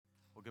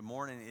Well, good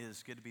morning. It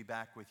is good to be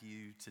back with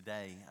you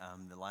today.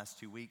 The last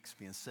 2 weeks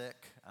being sick,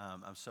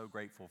 I'm so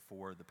grateful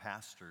for the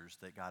pastors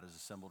that God has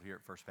assembled here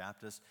at First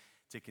Baptist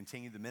to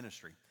continue the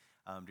ministry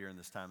during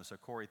this time. And so,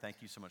 Corey,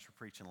 thank you so much for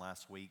preaching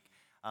last week.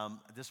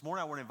 This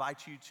morning, I want to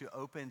invite you to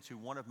open to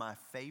one of my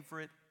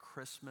favorite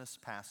Christmas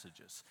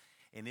passages,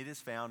 and it is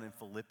found in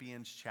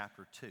Philippians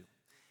chapter 2.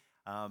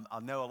 I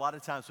know a lot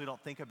of times we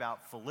don't think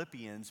about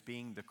Philippians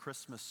being the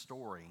Christmas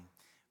story,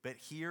 but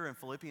here in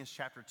Philippians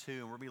chapter 2,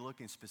 and we'll be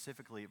looking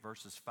specifically at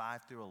verses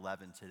 5 through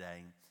 11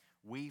 today,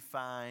 we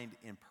find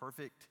in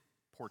perfect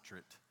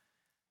portrait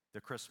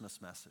the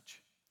Christmas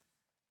message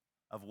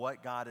of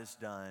what God has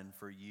done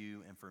for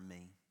you and for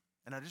me.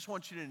 And I just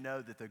want you to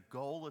know that the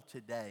goal of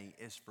today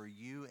is for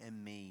you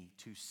and me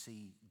to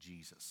see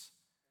Jesus.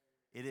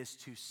 It is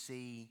to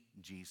see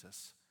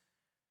Jesus.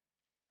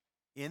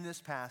 In this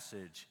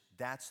passage,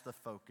 that's the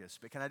focus.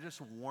 But can I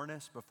just warn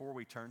us before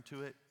we turn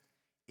to it?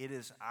 It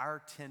is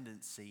our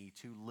tendency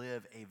to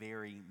live a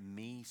very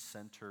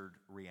me-centered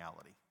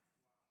reality.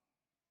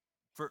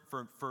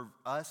 For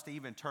us to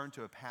even turn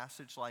to a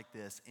passage like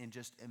this and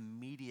just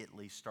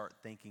immediately start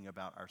thinking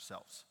about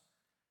ourselves,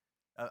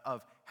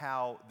 of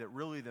how that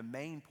really the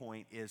main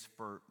point is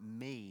for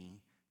me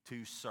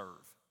to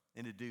serve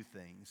and to do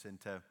things and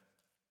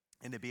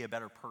to be a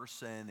better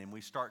person, and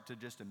we start to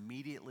just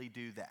immediately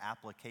do the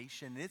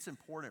application. And it's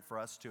important for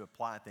us to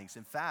apply things.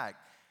 In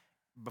fact,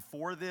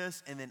 before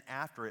this and then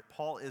after it,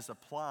 Paul is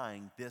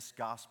applying this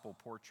gospel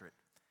portrait.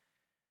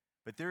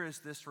 But there is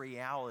this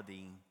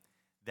reality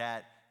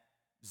that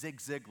Zig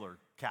Ziglar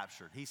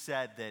captured. He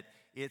said that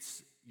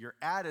it's your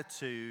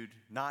attitude,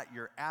 not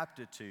your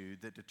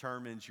aptitude, that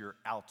determines your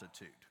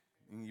altitude.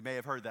 And you may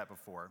have heard that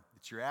before.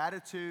 It's your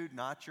attitude,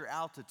 not your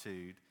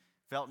altitude.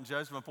 Felton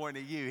Joseph, I'm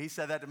pointing at you. He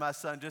said that to my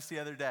son just the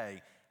other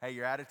day. Hey,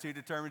 your attitude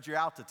determines your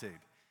altitude.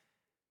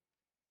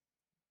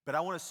 But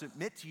I want to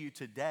submit to you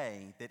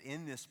today that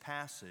in this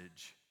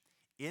passage,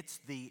 it's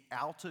the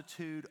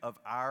altitude of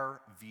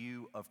our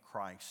view of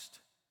Christ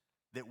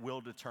that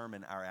will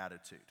determine our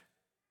attitude.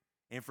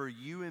 And for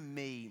you and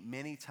me,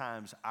 many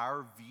times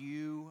our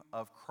view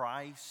of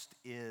Christ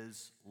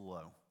is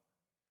low.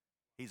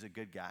 He's a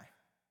good guy.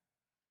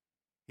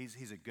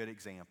 He's a good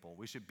example.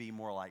 We should be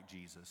more like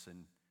Jesus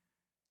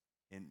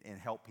and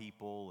help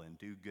people and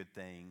do good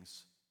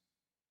things.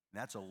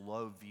 And that's a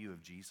low view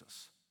of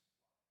Jesus.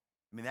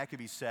 I mean, that could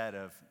be said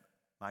of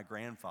my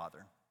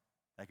grandfather.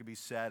 That could be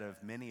said of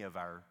many of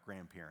our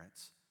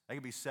grandparents. That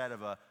could be said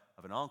of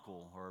an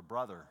uncle or a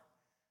brother,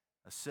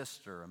 a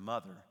sister, a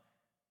mother.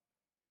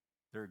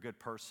 They're a good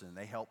person.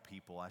 They help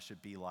people. I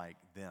should be like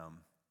them.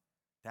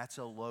 That's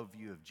a low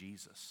view of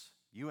Jesus.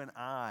 You and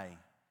I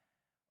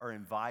are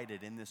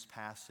invited in this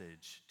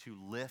passage to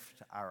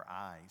lift our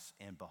eyes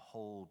and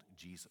behold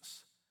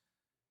Jesus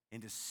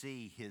and to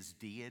see his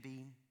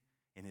deity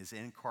and his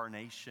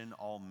incarnation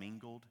all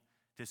mingled,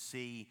 to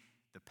see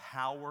the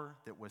power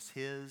that was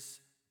his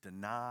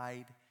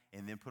denied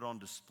and then put on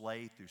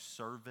display through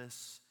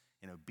service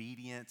and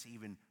obedience,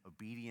 even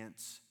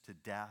obedience to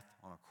death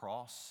on a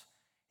cross,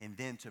 and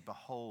then to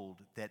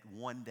behold that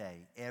one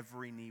day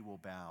every knee will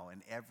bow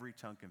and every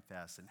tongue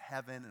confess in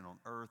heaven and on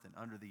earth and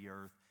under the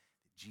earth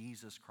that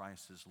Jesus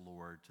Christ is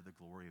Lord, to the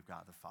glory of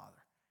God the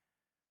Father.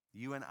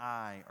 You and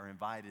I are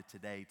invited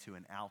today to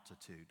an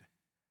altitude,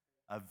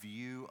 a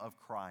view of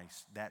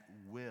Christ that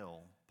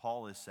will,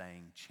 Paul is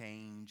saying,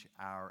 change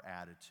our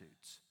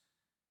attitudes.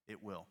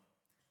 It will.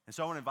 And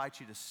so I want to invite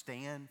you to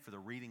stand for the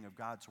reading of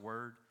God's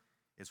word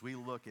as we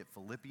look at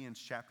Philippians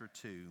chapter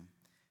 2,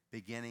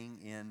 beginning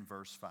in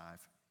verse 5.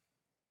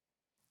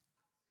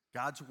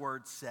 God's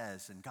word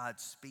says, and God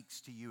speaks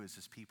to you as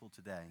his people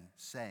today,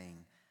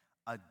 saying,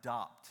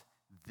 adopt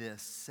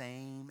this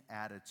same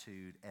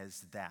attitude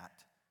as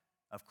that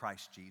of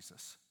Christ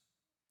Jesus,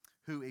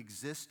 who,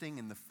 existing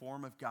in the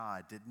form of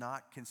God, did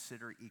not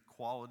consider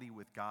equality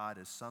with God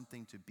as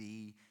something to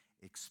be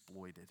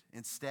exploited.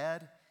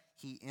 Instead,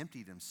 he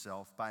emptied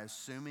himself by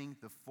assuming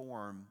the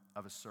form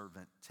of a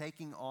servant,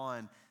 taking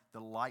on the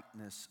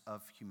likeness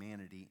of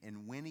humanity.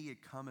 And when he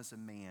had come as a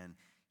man,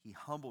 he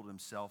humbled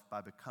himself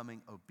by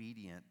becoming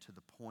obedient to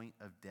the point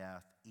of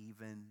death,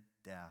 even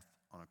death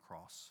on a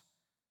cross.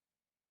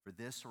 For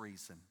this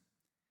reason,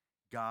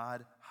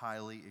 God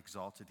highly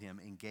exalted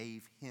him and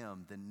gave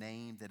him the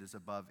name that is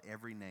above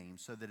every name,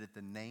 so that at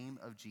the name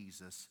of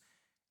Jesus,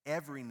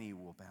 every knee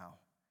will bow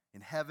in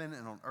heaven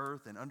and on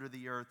earth and under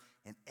the earth,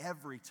 and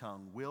every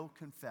tongue will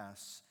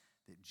confess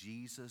that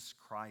Jesus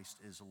Christ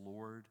is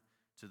Lord,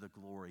 to the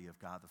glory of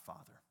God the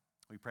Father.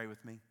 Will you pray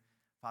with me?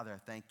 Father,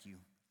 I thank you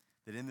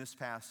that in this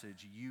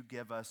passage, you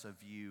give us a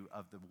view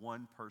of the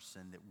one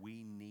person that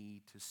we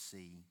need to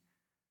see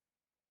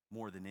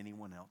more than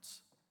anyone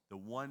else. The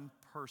one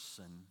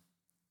person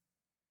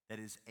that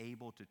is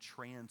able to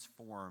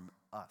transform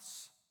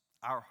us,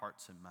 our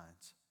hearts and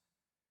minds.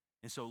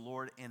 And so,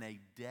 Lord, in a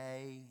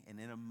day and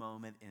in a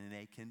moment and in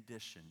a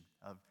condition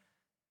of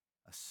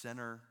a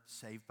sinner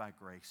saved by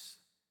grace,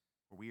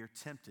 where we are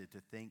tempted to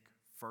think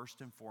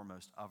first and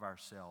foremost of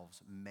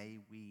ourselves, may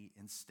we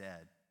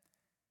instead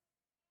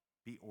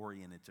be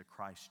oriented to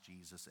Christ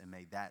Jesus, and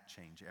may that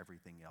change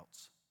everything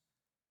else.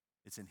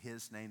 It's in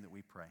his name that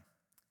we pray.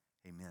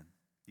 Amen.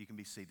 You can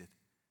be seated.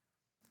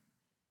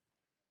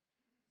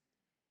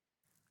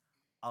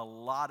 A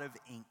lot of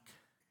ink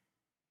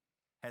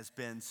has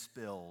been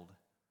spilled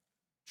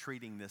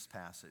treating this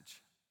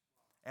passage.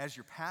 As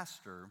your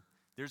pastor,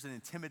 there's an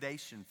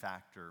intimidation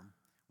factor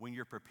when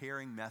you're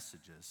preparing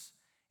messages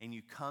and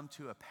you come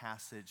to a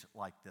passage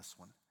like this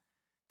one.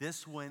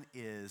 This one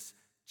is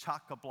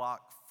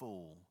chock-a-block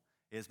full,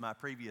 as my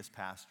previous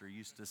pastor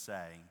used to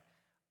say,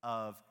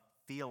 of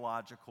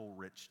theological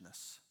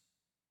richness.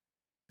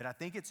 But I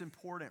think it's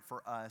important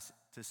for us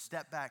to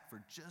step back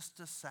for just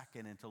a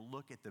second and to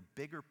look at the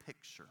bigger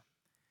picture.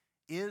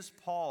 Is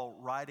Paul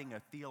writing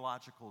a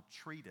theological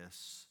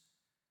treatise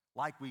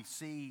like we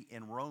see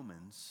in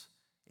Romans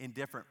in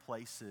different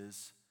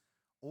places,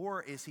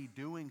 or is he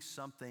doing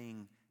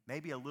something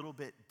maybe a little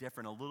bit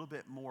different, a little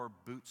bit more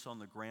boots on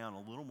the ground,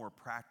 a little more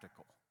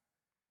practical?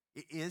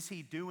 Is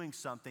he doing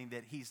something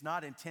that he's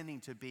not intending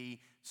to be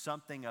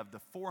something of the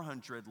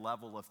 400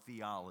 level of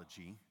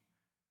theology,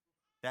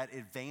 that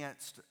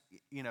advanced,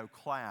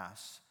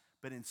 class,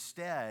 but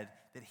instead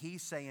that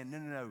he's saying,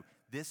 no,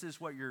 this is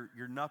what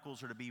your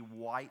knuckles are to be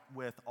white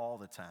with all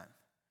the time.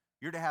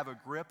 You're to have a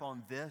grip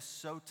on this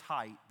so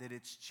tight that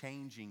it's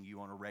changing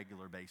you on a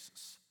regular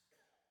basis.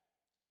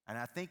 And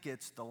I think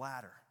it's the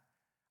latter.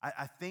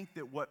 I think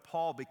that what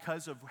Paul,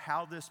 because of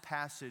how this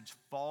passage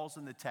falls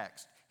in the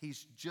text,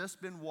 he's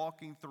just been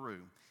walking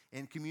through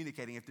and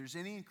communicating. If there's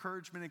any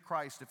encouragement in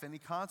Christ, if any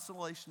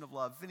consolation of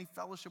love, if any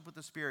fellowship with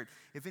the Spirit,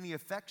 if any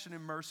affection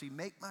and mercy,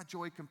 make my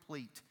joy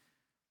complete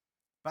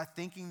by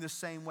thinking the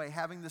same way,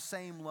 having the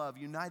same love,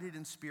 united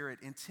in spirit,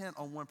 intent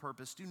on one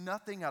purpose. Do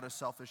nothing out of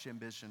selfish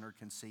ambition or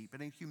conceit,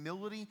 but in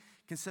humility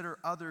consider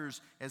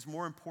others as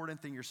more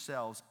important than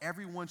yourselves.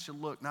 Everyone should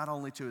look not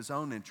only to his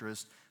own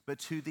interest, but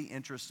to the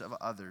interest of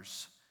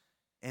others.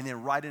 And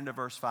then right into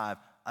verse 5,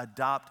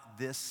 adopt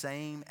this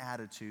same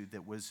attitude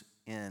that was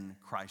in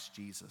Christ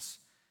Jesus.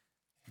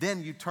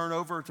 Then you turn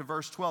over to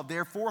verse 12.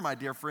 Therefore, my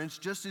dear friends,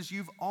 just as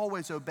you've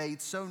always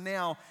obeyed, so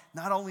now,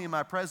 not only in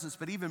my presence,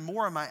 but even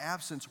more in my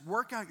absence,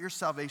 work out your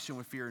salvation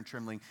with fear and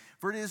trembling.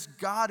 For it is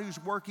God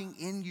who's working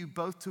in you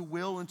both to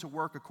will and to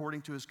work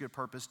according to his good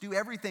purpose. Do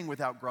everything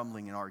without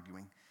grumbling and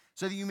arguing,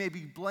 so that you may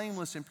be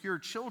blameless and pure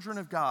children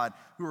of God,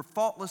 who are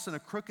faultless in a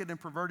crooked and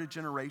perverted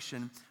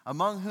generation,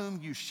 among whom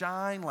you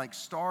shine like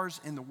stars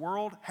in the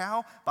world.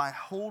 How? By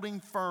holding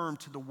firm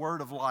to the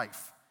word of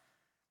life.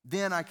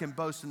 Then I can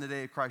boast in the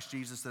day of Christ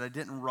Jesus that I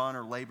didn't run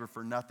or labor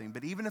for nothing.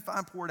 But even if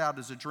I'm poured out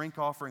as a drink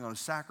offering on the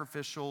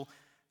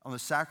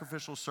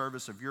sacrificial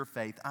service of your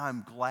faith,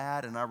 I'm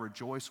glad and I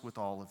rejoice with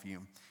all of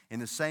you. In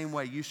the same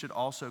way, you should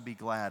also be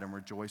glad and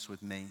rejoice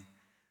with me.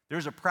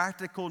 There's a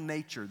practical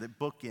nature that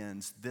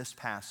bookends this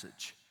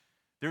passage.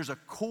 There's a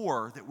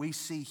core that we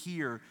see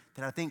here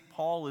that I think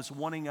Paul is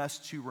wanting us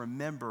to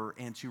remember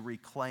and to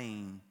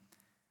reclaim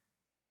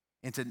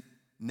and to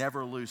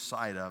never lose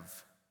sight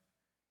of.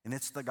 And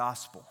it's the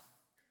gospel.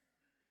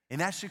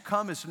 And that should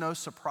come as no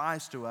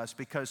surprise to us,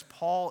 because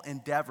Paul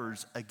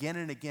endeavors again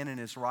and again in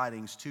his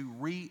writings to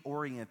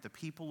reorient the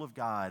people of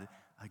God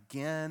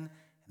again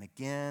and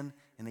again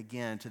and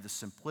again to the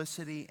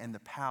simplicity and the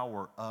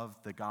power of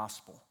the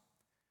gospel.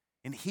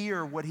 And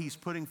here what he's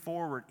putting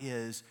forward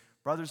is,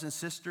 brothers and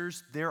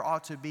sisters, there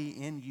ought to be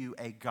in you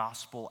a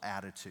gospel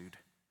attitude.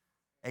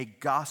 A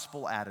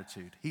gospel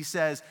attitude. He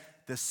says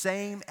the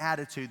same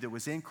attitude that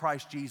was in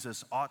Christ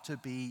Jesus ought to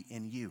be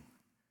in you.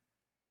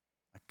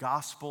 A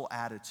gospel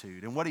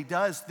attitude. And what he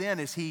does then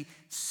is he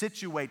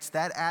situates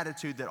that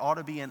attitude that ought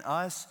to be in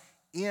us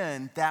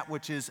in that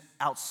which is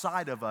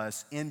outside of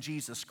us in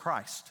Jesus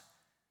Christ.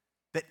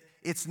 That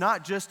it's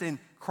not just in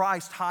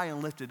Christ high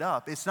and lifted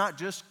up. It's not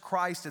just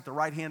Christ at the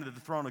right hand of the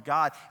throne of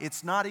God.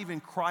 It's not even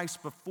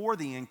Christ before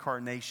the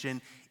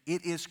incarnation.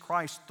 It is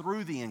Christ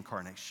through the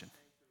incarnation.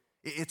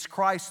 It's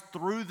Christ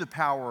through the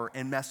power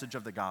and message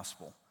of the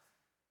gospel.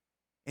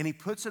 And he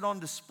puts it on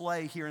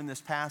display here in this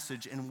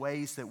passage in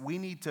ways that we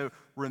need to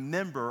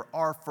remember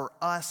are for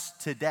us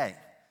today.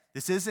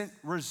 This isn't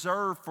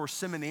reserved for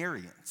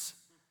seminarians.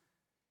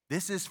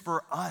 This is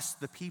for us,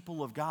 the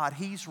people of God.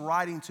 He's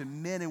writing to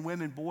men and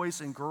women,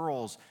 boys and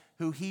girls,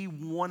 who he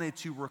wanted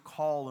to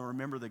recall and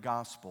remember the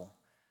gospel.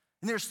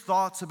 And there's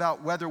thoughts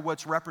about whether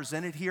what's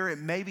represented here, it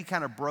may be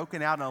kind of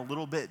broken out in a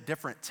little bit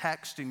different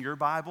text in your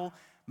Bible.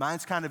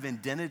 Mine's kind of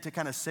indented to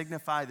kind of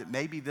signify that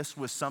maybe this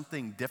was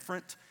something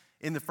different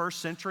in the first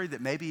century, that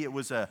maybe it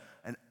was an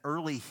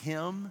early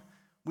hymn.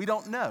 We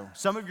don't know.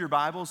 Some of your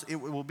Bibles, it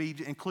will be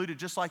included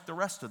just like the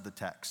rest of the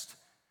text.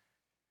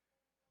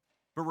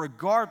 But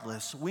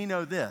regardless, we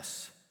know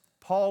this.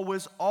 Paul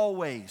was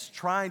always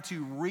trying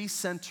to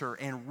recenter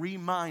and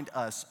remind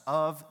us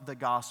of the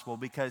gospel,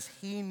 because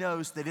he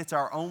knows that it's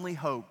our only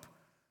hope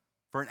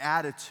for an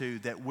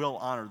attitude that will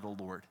honor the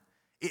Lord.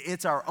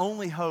 It's our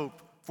only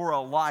hope for a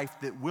life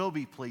that will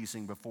be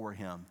pleasing before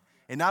him.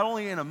 And not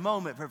only in a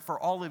moment, but for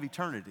all of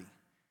eternity.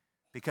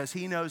 Because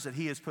he knows that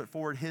he has put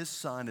forward his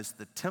Son as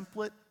the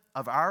template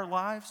of our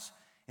lives,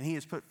 And he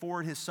has put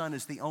forward his Son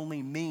as the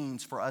only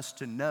means for us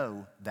to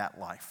know that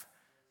life.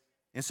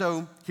 And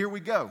so here we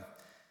go.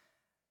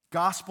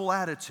 Gospel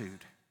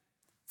attitude.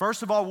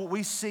 First of all, what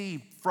we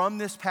see from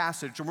this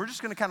passage, and we're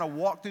just going to kind of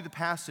walk through the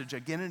passage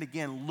again and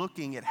again,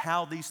 looking at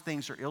how these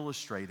things are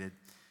illustrated.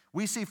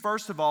 We see,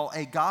 first of all,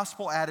 a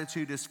gospel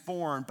attitude is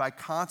formed by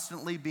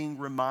constantly being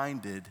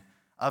reminded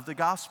of the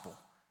gospel.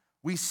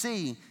 We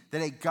see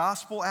that a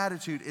gospel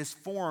attitude is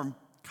formed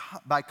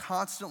by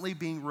constantly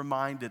being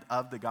reminded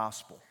of the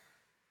gospel.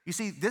 You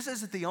see, this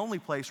isn't the only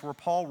place where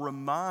Paul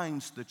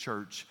reminds the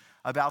church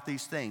about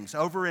these things.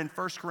 Over in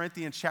 1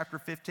 Corinthians chapter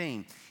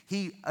 15,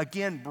 he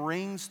again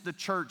brings the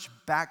church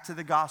back to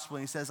the gospel,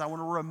 and he says, I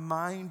want to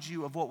remind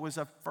you of what was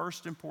of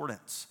first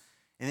importance.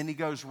 And then he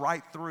goes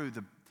right through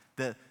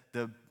the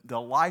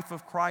life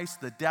of Christ,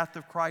 the death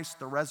of Christ,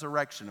 the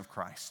resurrection of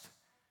Christ.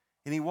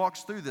 And he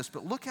walks through this,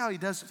 but look how he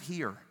does it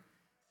here.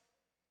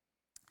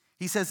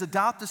 He says,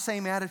 adopt the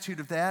same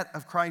attitude of that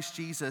of Christ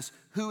Jesus,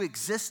 who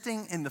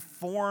existing in the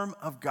form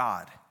of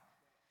God,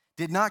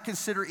 did not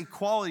consider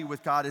equality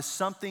with God as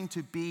something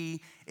to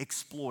be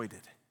exploited.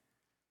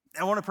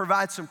 I want to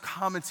provide some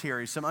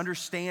commentary, some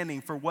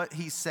understanding for what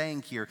he's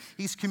saying here.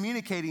 He's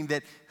communicating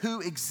that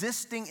who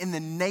existing in the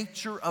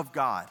nature of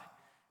God,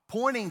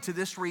 pointing to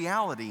this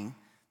reality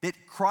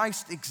that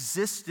Christ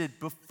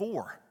existed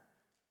before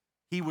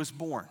he was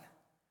born.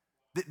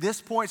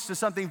 This points to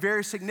something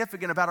very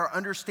significant about our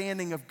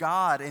understanding of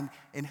God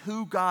and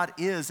who God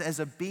is as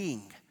a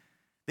being.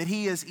 That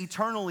he is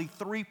eternally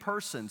three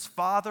persons,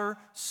 Father,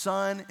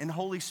 Son, and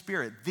Holy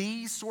Spirit.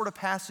 These sort of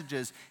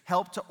passages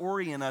help to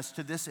orient us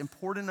to this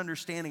important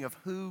understanding of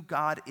who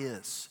God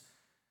is.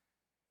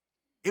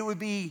 It would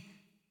be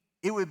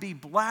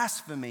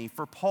blasphemy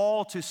for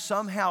Paul to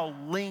somehow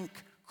link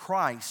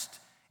Christ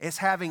as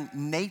having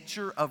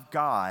nature of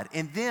God,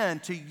 and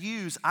then to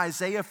use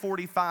Isaiah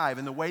 45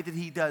 in the way that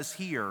he does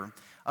here,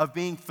 of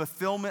being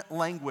fulfillment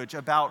language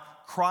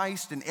about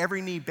Christ and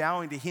every knee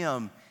bowing to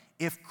him,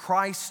 if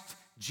Christ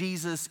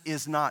Jesus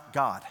is not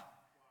God.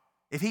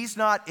 If he's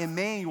not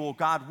Emmanuel,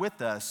 God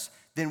with us,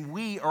 then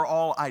we are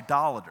all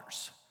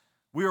idolaters.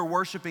 We are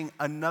worshiping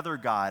another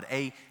God,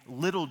 a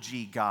little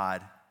g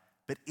God.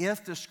 But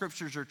if the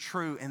scriptures are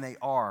true, and they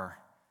are,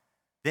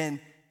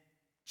 then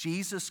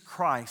Jesus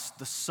Christ,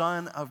 the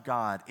Son of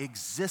God,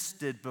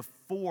 existed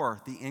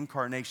before the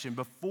incarnation,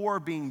 before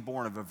being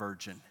born of a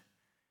virgin.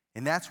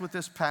 And that's what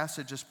this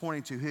passage is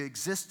pointing to. Who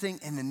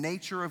existing in the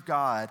nature of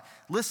God,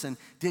 listen,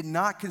 did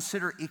not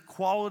consider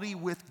equality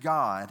with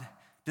God,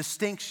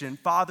 distinction,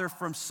 Father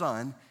from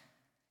Son,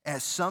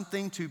 as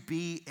something to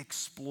be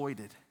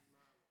exploited.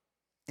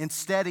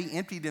 Instead, he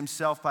emptied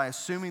himself by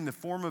assuming the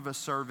form of a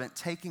servant,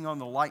 taking on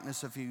the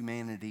likeness of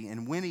humanity.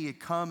 And when he had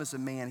come as a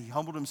man, he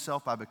humbled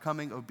himself by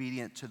becoming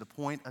obedient to the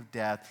point of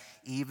death,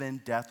 even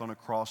death on a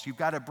cross. You've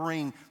got to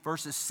bring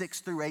verses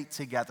 6 through 8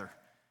 together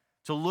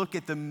to look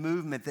at the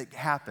movement that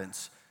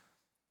happens.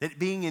 That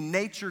being in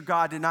nature,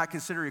 God did not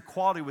consider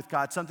equality with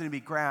God something to be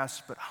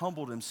grasped, but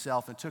humbled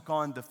himself and took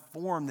on the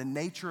form, the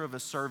nature of a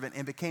servant,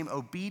 and became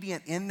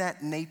obedient in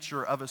that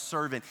nature of a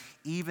servant,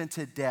 even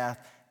to death,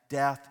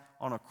 death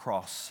on a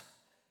cross.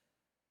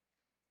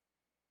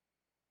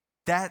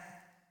 That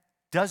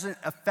doesn't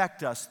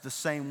affect us the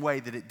same way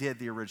that it did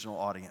the original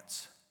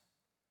audience.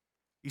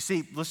 You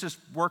see, let's just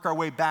work our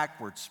way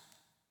backwards.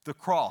 The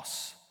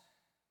cross.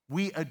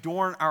 We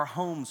adorn our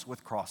homes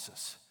with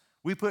crosses.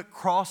 We put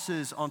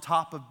crosses on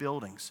top of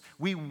buildings.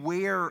 We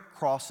wear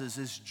crosses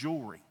as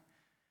jewelry.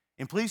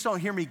 And please don't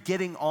hear me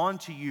getting on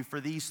to you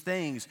for these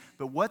things,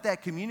 but what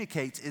that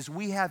communicates is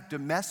we have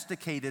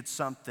domesticated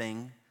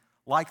something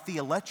like the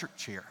electric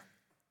chair.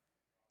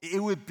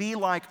 It would be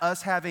like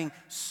us having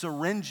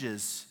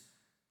syringes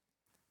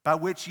by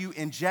which you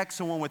inject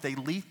someone with a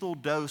lethal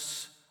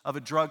dose of a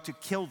drug to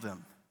kill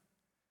them,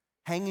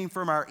 hanging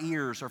from our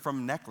ears or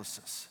from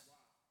necklaces.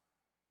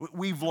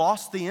 We've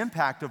lost the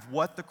impact of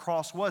what the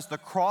cross was. The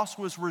cross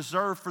was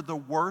reserved for the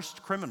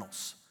worst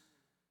criminals.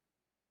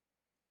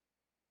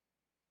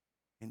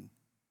 And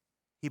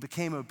he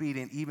became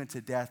obedient even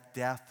to death,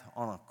 death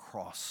on a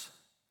cross.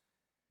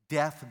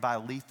 Death by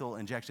lethal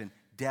injection,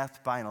 death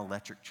by an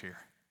electric chair.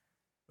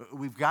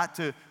 We've got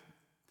to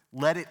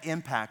let it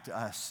impact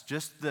us.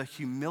 Just the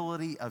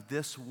humility of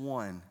this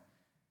one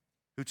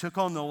who took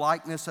on the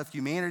likeness of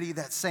humanity.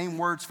 That same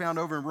word's found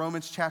over in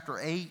Romans chapter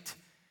 8.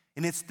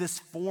 And it's this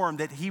form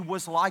that he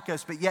was like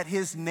us, but yet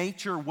his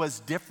nature was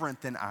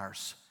different than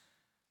ours.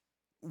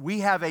 We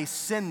have a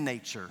sin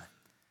nature.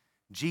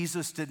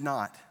 Jesus did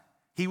not.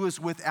 He was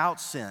without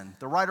sin.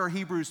 The writer of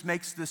Hebrews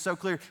makes this so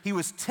clear. He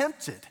was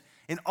tempted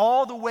in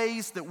all the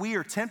ways that we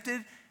are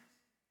tempted,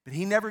 but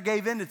he never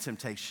gave in to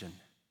temptation.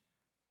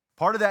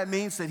 Part of that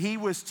means that he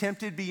was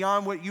tempted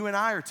beyond what you and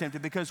I are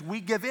tempted because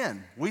we give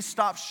in. We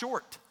stop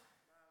short.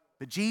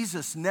 But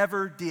Jesus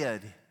never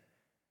did,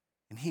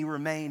 and he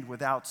remained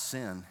without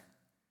sin.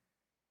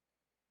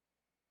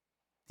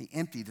 He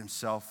emptied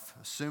himself,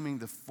 assuming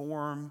the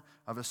form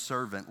of a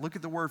servant. Look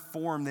at the word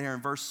form there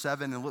in verse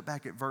 7 and look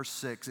back at verse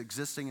 6,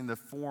 existing in the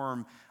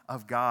form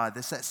of God.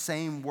 That's that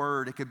same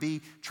word. It could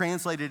be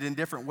translated in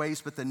different ways,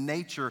 but the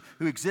nature,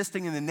 who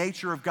existing in the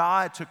nature of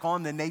God, took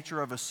on the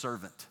nature of a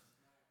servant.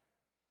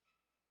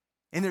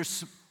 And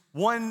there's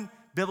one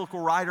biblical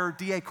writer,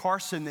 D.A.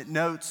 Carson, that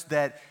notes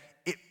that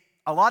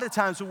a lot of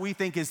times what we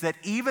think is that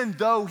even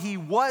though he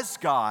was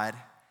God,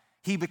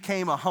 he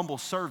became a humble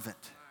servant.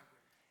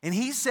 And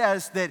he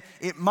says that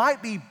it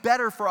might be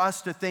better for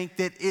us to think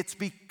that it's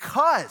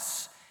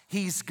because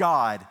he's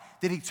God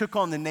that he took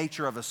on the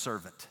nature of a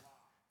servant.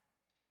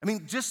 I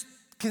mean, just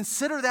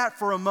consider that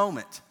for a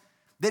moment,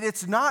 that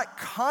it's not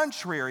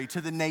contrary to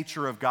the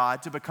nature of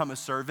God to become a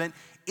servant.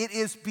 It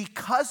is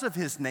because of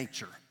his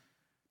nature.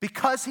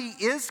 Because he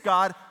is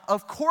God,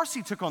 of course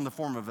he took on the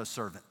form of a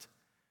servant.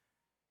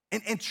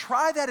 And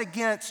try that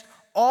against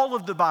all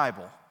of the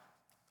Bible.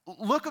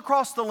 Look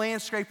across the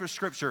landscape of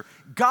Scripture.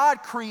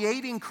 God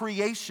creating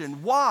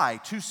creation.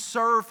 Why? To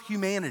serve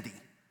humanity.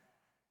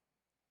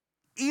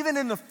 Even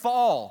in the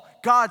fall,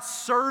 God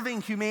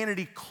serving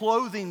humanity,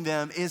 clothing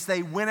them as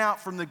they went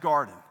out from the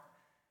garden.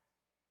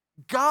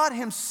 God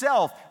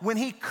himself, when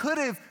he could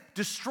have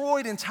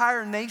destroyed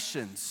entire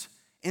nations,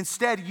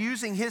 instead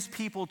using his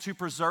people to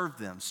preserve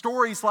them.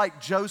 Stories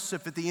like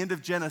Joseph at the end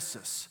of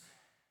Genesis.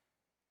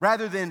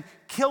 Rather than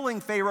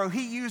killing Pharaoh,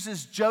 he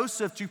uses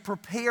Joseph to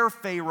prepare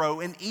Pharaoh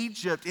in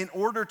Egypt in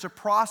order to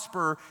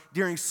prosper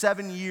during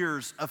 7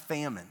 years of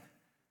famine.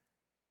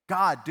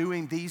 God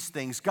doing these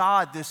things.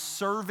 God, this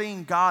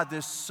serving God,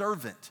 this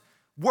servant,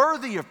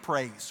 worthy of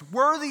praise,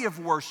 worthy of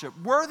worship,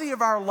 worthy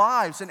of our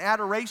lives and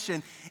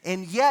adoration.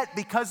 And yet,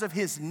 because of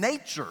his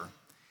nature,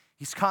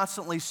 he's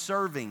constantly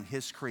serving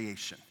his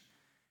creation.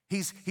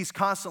 He's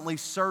constantly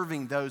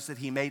serving those that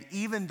he made,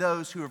 even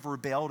those who have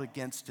rebelled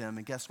against him.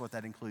 And guess what?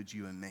 That includes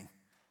you and me.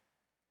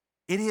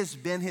 It has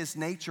been his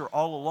nature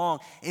all along.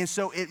 And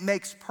so it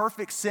makes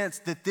perfect sense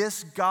that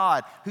this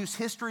God, whose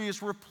history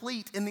is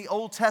replete in the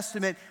Old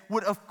Testament,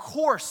 would of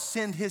course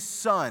send his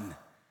son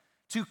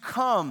to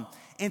come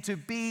and to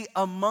be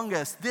among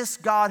us. This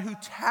God who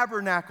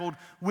tabernacled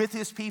with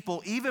his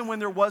people, even when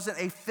there wasn't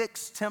a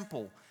fixed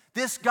temple.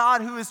 This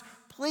God who is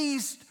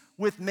pleased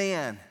with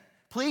man.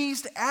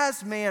 Pleased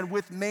as man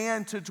with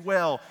man to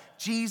dwell,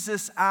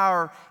 Jesus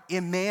our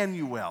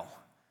Emmanuel.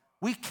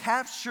 We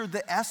capture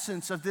the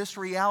essence of this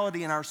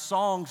reality in our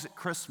songs at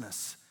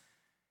Christmas,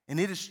 and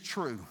it is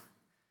true.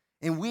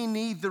 And we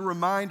need the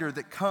reminder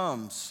that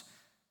comes,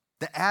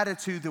 the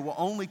attitude that will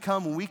only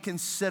come when we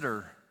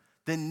consider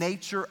the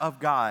nature of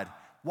God.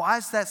 Why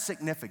is that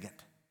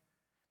significant?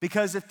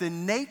 Because if the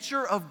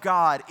nature of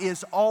God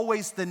is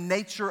always the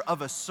nature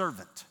of a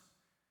servant,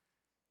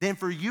 then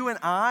for you and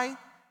I,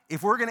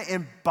 if we're going to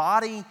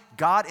embody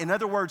God, in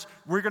other words,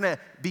 we're going to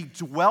be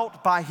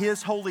dwelt by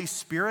his Holy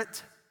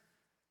Spirit,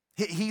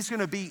 he's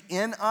going to be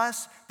in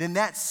us, then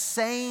that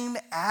same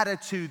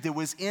attitude that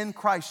was in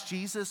Christ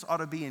Jesus ought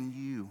to be in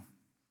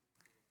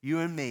you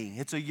and me.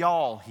 It's a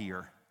y'all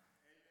here.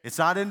 It's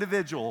not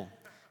individual.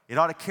 It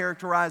ought to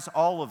characterize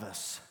all of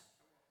us.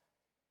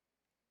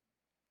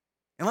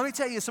 And let me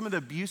tell you some of the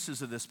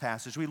abuses of this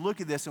passage. We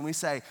look at this and we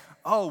say,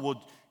 oh,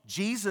 well,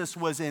 Jesus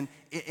was in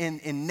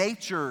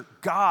nature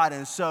God,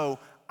 and so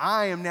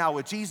I am now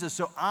with Jesus,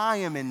 so I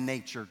am in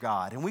nature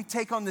God. And we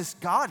take on this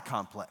God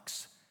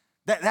complex.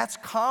 That's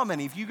common.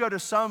 If you go to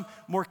some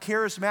more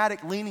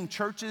charismatic leaning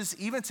churches,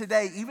 even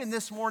today, even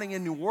this morning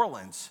in New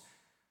Orleans,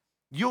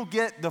 you'll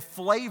get the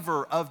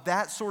flavor of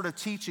that sort of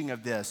teaching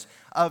of this,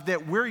 of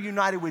that we're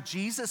united with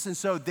Jesus, and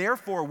so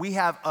therefore we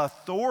have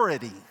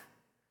authority.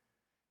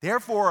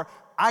 Therefore,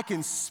 I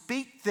can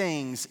speak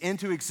things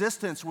into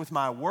existence with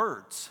my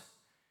words.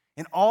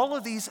 And all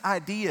of these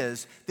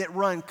ideas that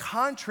run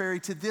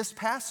contrary to this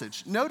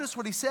passage. Notice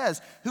what he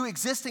says, who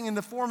existing in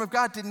the form of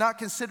God did not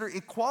consider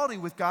equality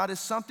with God as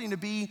something to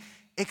be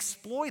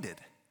exploited.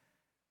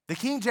 The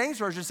King James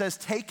Version says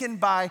taken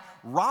by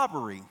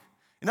robbery.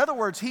 In other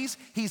words,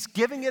 he's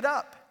giving it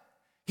up.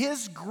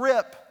 His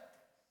grip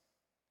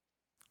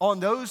on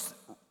those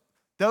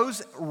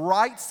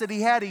rights that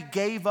he had, he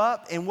gave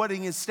up, and what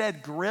he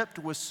instead gripped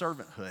was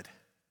servanthood.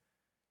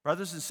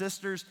 Brothers and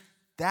sisters,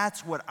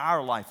 that's what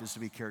our life is to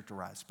be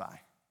characterized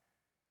by.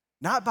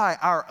 Not by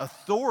our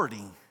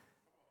authority,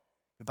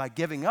 but by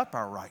giving up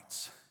our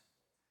rights.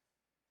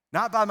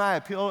 Not by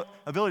my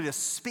ability to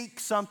speak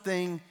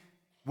something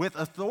with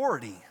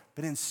authority,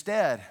 but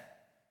instead,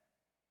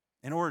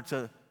 in order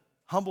to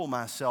humble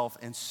myself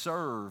and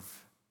serve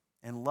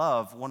and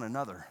love one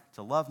another,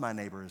 to love my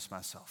neighbor as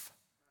myself.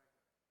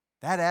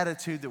 That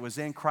attitude that was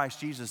in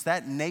Christ Jesus,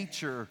 that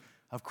nature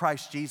of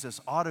Christ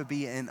Jesus ought to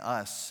be in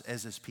us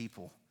as his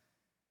people.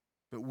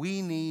 But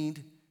we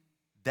need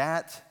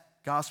that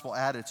gospel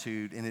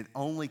attitude, and it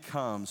only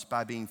comes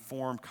by being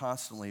formed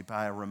constantly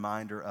by a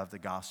reminder of the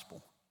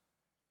gospel.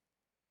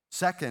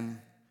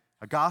 Second,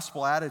 a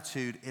gospel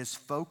attitude is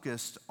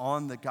focused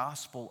on the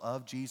gospel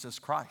of Jesus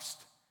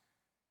Christ.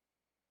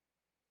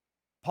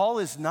 Paul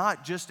is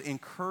not just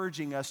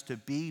encouraging us to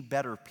be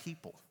better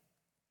people.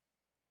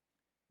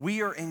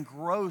 We are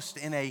engrossed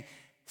in a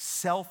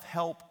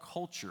self-help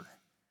culture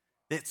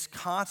that's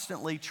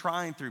constantly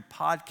trying through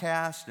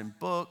podcasts and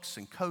books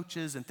and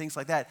coaches and things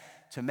like that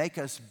to make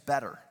us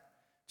better,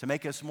 to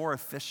make us more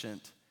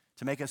efficient,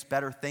 to make us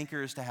better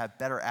thinkers, to have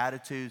better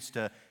attitudes,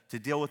 to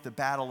deal with the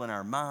battle in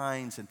our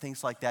minds and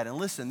things like that. And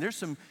listen, there's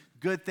some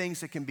good things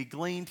that can be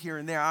gleaned here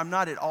and there. I'm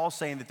not at all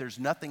saying that there's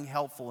nothing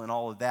helpful in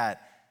all of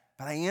that,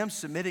 but I am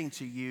submitting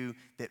to you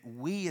that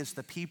we as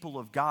the people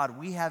of God,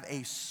 we have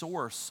a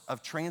source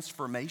of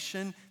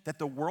transformation that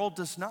the world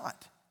does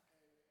not.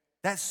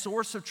 That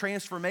source of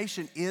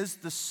transformation is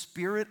the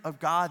Spirit of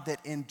God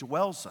that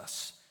indwells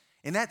us.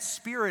 And that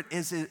Spirit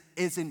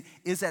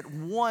is at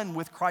one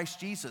with Christ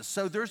Jesus.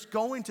 So there's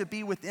going to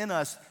be within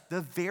us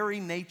the very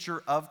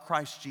nature of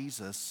Christ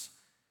Jesus.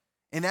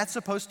 And that's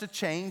supposed to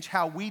change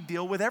how we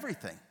deal with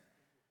everything.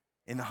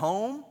 In the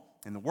home,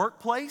 in the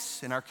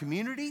workplace, in our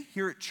community,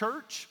 here at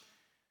church.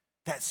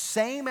 That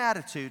same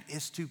attitude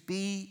is to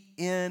be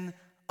in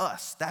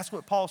us. That's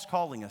what Paul's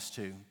calling us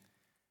to.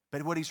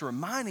 But what he's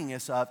reminding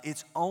us of,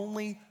 it's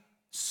only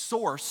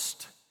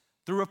sourced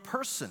through a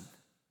person,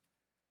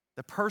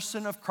 the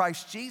person of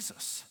Christ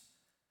Jesus.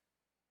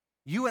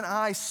 You and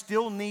I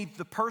still need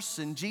the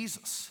person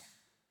Jesus.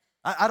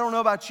 I don't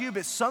know about you,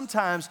 but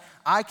sometimes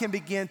I can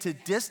begin to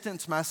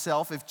distance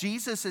myself. If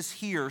Jesus is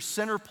here,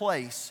 center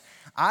place,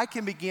 I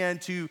can begin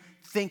to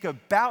think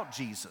about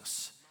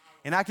Jesus.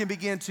 And I can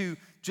begin to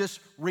just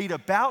read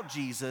about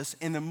Jesus.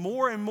 And the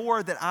more and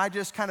more that I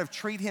just kind of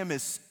treat him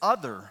as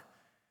other,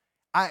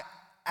 I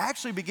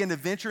actually begin to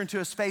venture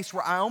into a space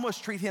where I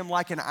almost treat him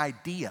like an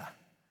idea.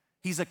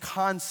 He's a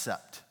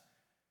concept.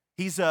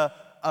 He's a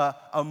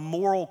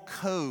moral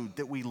code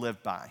that we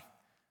live by.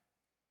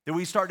 That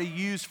we start to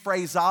use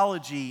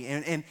phraseology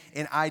and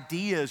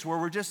ideas where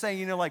we're just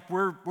saying, like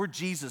we're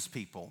Jesus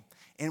people.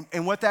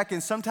 And what that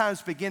can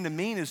sometimes begin to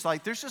mean is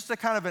like there's just a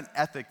kind of an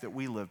ethic that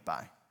we live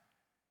by.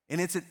 And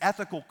it's an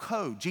ethical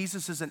code.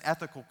 Jesus is an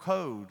ethical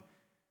code.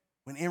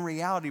 When in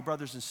reality,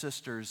 brothers and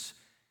sisters,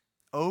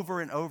 over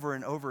and over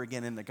and over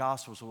again in the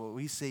Gospels, what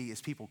we see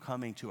is people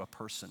coming to a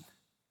person.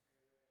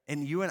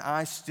 And you and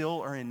I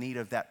still are in need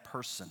of that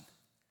person.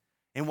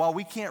 And while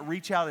we can't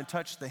reach out and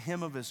touch the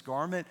hem of his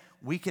garment,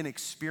 we can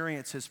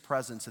experience his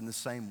presence in the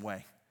same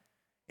way.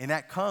 And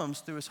that comes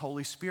through his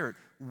Holy Spirit.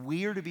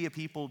 We are to be a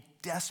people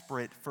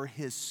desperate for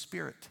his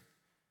Spirit.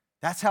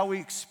 That's how we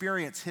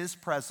experience his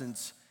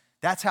presence.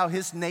 That's how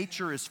his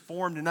nature is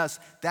formed in us.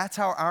 That's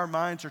how our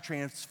minds are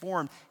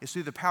transformed, is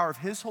through the power of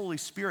his Holy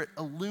Spirit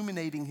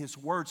illuminating his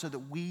word so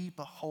that we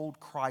behold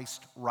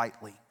Christ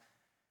rightly.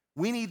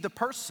 We need the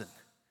person.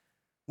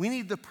 We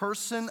need the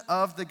person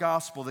of the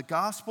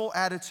gospel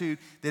attitude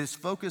that is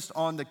focused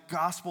on the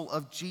gospel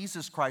of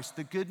Jesus Christ,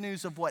 the good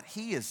news of what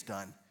he has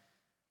done.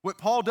 What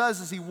Paul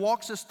does is he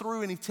walks us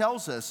through and he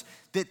tells us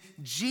that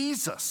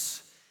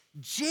Jesus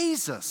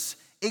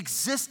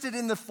existed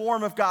in the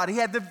form of God. He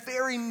had the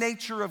very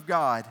nature of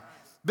God,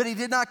 but he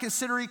did not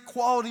consider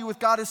equality with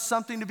God as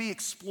something to be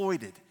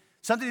exploited,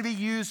 something to be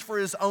used for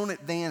his own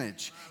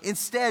advantage.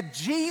 Instead,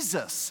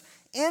 Jesus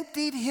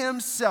emptied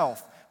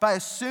himself by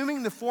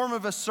assuming the form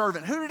of a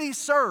servant. Who did he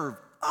serve?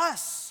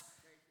 Us.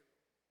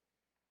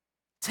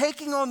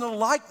 Taking on the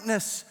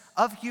likeness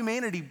of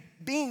humanity,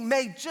 being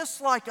made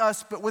just like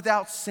us, but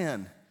without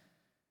sin.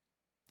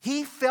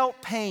 He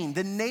felt pain.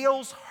 The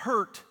nails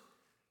hurt.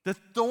 The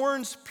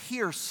thorns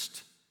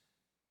pierced.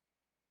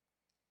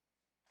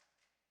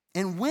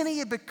 And when he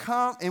had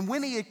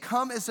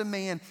come as a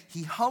man,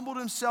 he humbled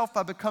himself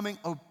by becoming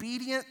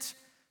obedient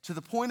to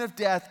the point of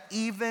death,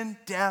 even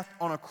death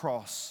on a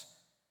cross.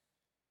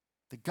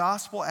 The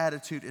gospel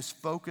attitude is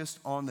focused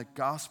on the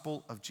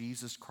gospel of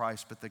Jesus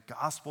Christ, but the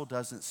gospel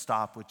doesn't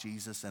stop with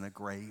Jesus in a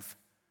grave.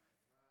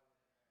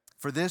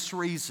 For this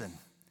reason,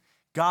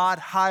 God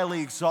highly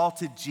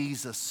exalted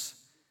Jesus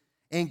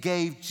and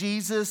gave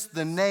Jesus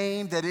the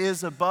name that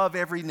is above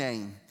every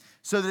name,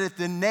 so that at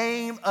the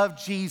name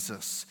of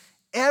Jesus,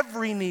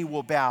 every knee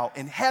will bow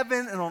in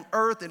heaven and on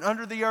earth and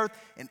under the earth,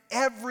 and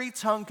every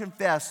tongue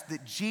confess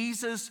that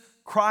Jesus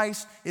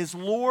Christ is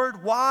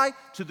Lord. Why?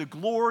 To the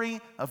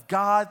glory of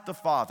God the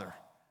Father.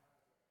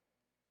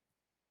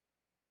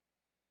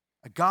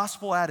 A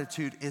gospel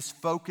attitude is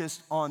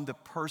focused on the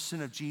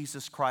person of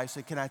Jesus Christ.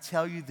 And can I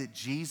tell you that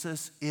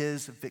Jesus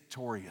is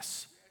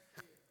victorious?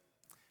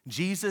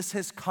 Jesus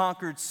has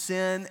conquered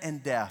sin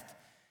and death.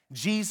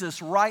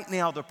 Jesus, right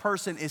now, the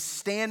person, is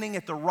standing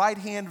at the right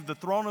hand of the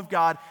throne of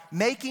God,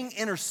 making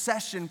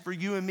intercession for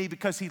you and me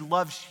because he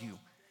loves you.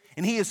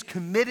 And he is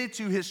committed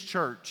to his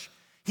church.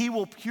 He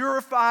will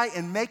purify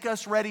and make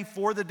us ready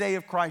for the day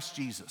of Christ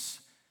Jesus.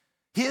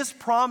 His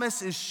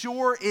promise is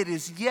sure. It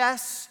is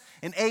yes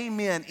and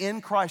amen in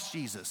Christ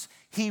Jesus.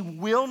 He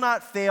will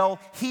not fail.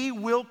 He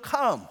will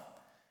come.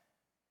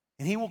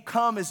 And he will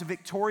come as a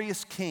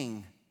victorious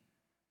king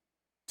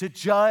to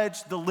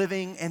judge the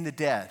living and the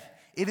dead.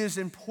 It is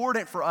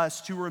important for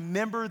us to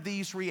remember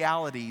these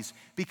realities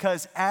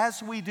because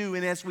as we do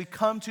and as we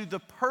come to the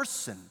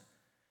person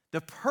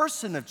the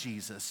person of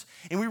Jesus.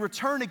 And we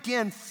return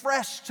again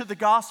fresh to the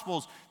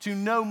Gospels to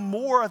know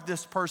more of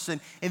this person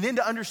and then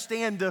to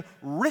understand the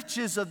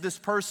riches of this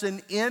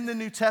person in the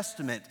New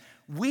Testament.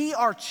 We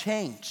are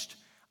changed.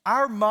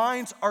 Our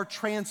minds are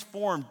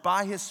transformed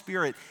by His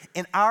Spirit,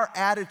 and our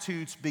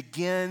attitudes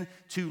begin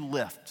to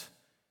lift.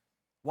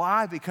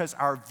 Why? Because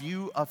our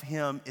view of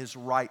Him is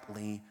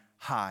rightly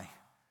high.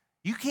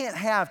 You can't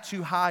have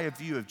too high a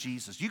view of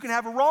Jesus. You can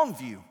have a wrong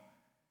view.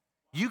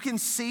 You can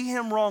see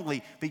Him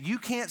wrongly, but you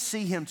can't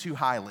see Him too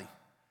highly.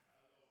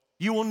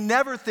 You will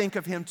never think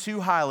of Him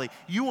too highly.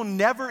 You will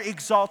never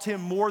exalt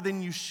Him more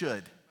than you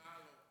should.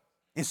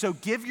 And so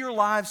give your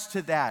lives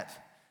to that,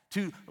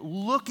 to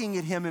looking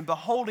at Him and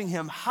beholding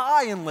Him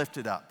high and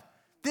lifted up.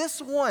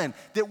 This one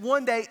that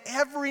one day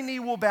every knee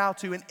will bow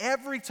to and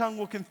every tongue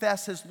will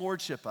confess His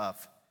lordship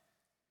of.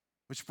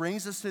 Which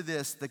brings us to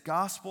this: the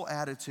gospel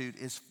attitude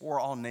is for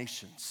all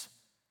nations.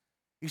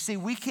 You see,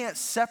 we can't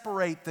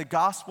separate the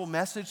gospel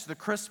message, the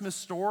Christmas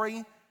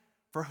story,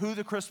 for who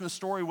the Christmas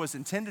story was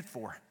intended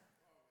for,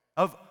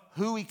 of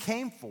who He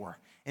came for.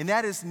 And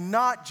that is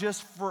not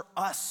just for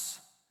us.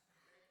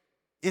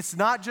 It's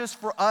not just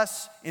for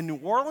us in New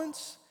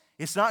Orleans.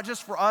 It's not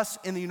just for us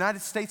in the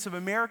United States of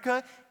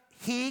America.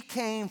 He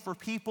came for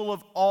people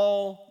of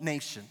all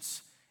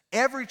nations.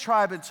 Every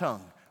tribe and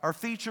tongue are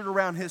featured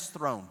around His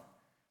throne.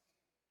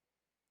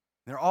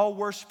 They're all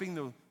worshiping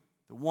the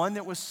one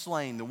that was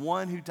slain, the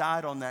one who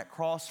died on that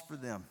cross for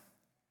them,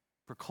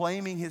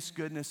 proclaiming His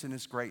goodness and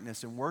His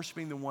greatness and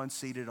worshiping the one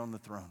seated on the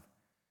throne.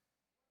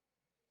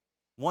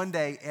 One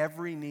day,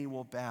 every knee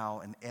will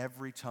bow and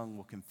every tongue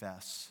will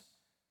confess.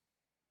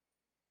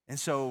 And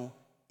so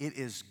it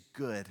is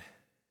good.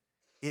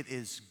 It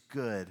is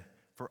good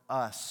for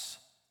us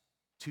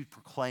to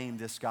proclaim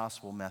this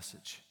gospel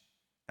message.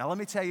 Now, let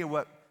me tell you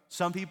what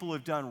some people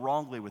have done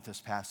wrongly with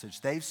this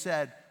passage. They've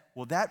said,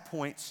 well, that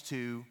points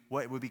to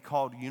what would be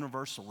called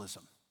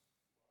universalism.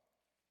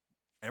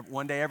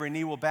 One day every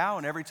knee will bow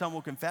and every tongue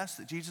will confess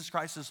that Jesus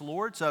Christ is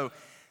Lord. So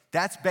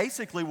that's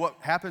basically what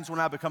happens when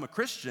I become a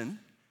Christian.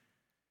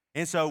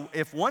 And so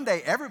if one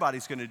day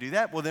everybody's going to do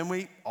that, well, then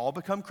we all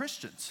become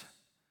Christians.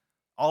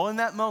 All in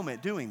that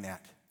moment doing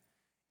that.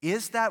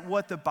 Is that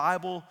what the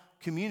Bible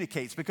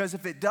communicates? Because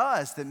if it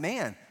does, then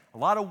man, a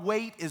lot of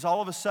weight is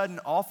all of a sudden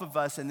off of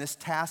us in this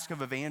task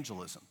of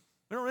evangelism.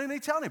 We don't really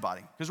need to tell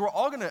anybody because we're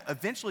all going to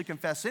eventually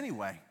confess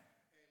anyway.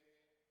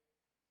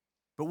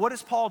 But what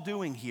is Paul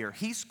doing here?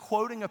 He's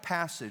quoting a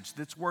passage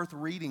that's worth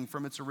reading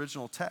from its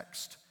original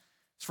text.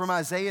 It's from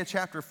Isaiah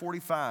chapter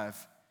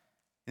 45,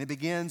 and it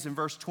begins in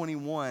verse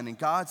 21. And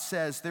God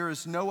says, "There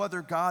is no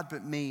other God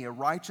but me, a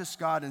righteous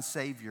God and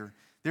Savior.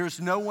 There is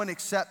no one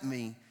except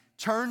me.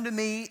 Turn to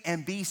me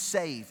and be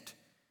saved,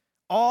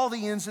 all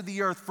the ends of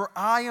the earth, for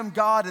I am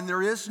God and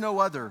there is no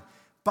other.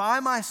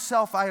 By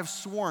myself I have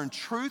sworn,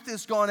 truth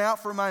has gone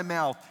out from my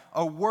mouth,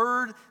 a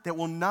word that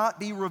will not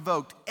be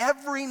revoked.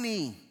 Every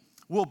knee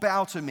will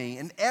bow to me,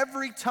 and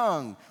every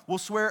tongue will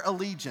swear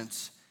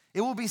allegiance. It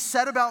will be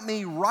said about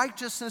me,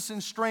 righteousness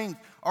and strength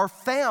are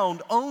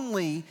found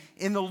only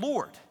in the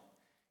Lord."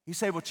 You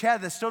say, well,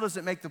 Chad, that still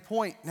doesn't make the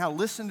point. Now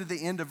listen to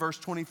the end of verse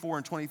 24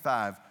 and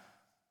 25.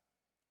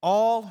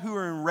 All who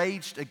are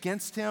enraged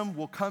against Him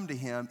will come to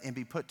Him and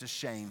be put to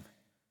shame.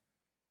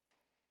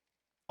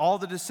 All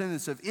the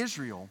descendants of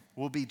Israel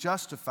will be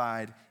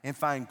justified and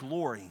find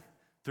glory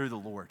through the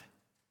Lord.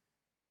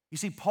 You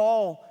see,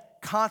 Paul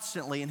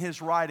constantly in his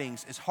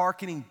writings is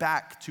hearkening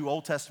back to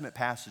Old Testament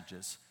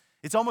passages.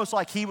 It's almost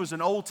like he was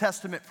an Old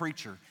Testament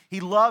preacher. He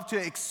loved to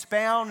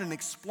expound and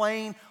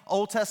explain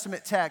Old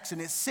Testament texts,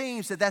 and it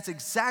seems that that's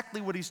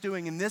exactly what he's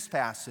doing in this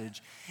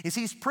passage, is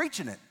he's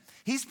preaching it.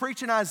 He's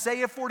preaching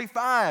Isaiah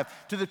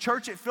 45 to the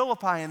church at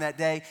Philippi in that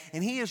day,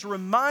 and he is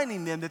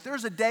reminding them that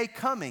there's a day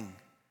coming.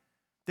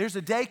 There's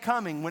a day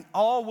coming when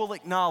all will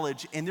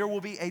acknowledge and there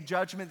will be a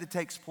judgment that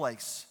takes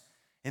place.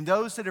 And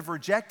those that have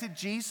rejected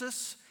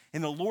Jesus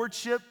and the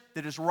lordship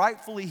that is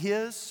rightfully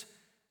His,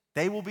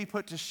 they will be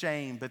put to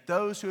shame. But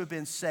those who have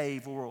been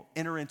saved will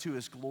enter into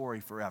His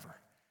glory forever.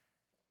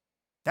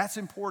 That's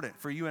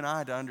important for you and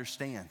I to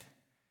understand.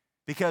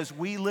 Because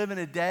we live in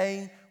a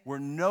day where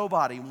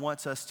nobody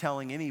wants us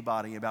telling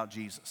anybody about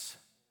Jesus.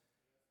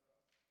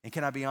 And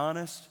can I be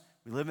honest?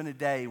 We live in a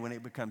day when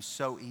it becomes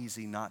so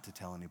easy not to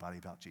tell anybody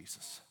about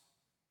Jesus.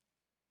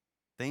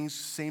 Things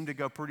seem to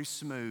go pretty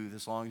smooth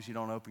as long as you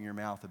don't open your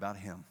mouth about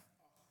Him.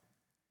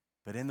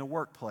 But in the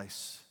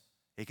workplace,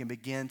 it can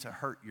begin to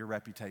hurt your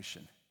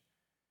reputation.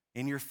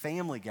 In your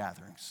family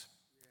gatherings,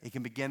 it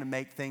can begin to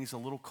make things a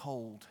little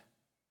cold.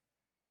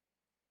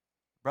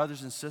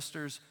 Brothers and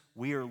sisters,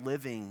 we are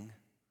living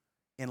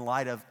in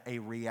light of a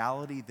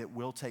reality that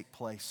will take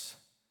place.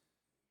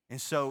 And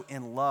so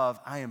in love,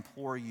 I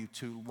implore you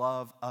to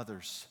love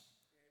others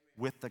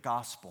with the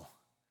gospel,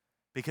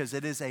 because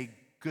it is a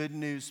good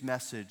news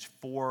message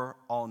for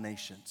all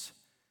nations.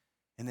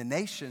 And the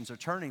nations are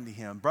turning to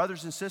Him.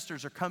 Brothers and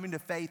sisters are coming to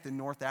faith in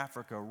North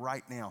Africa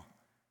right now.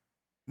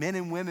 Men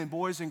and women,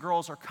 boys and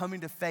girls are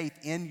coming to faith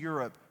in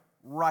Europe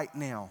right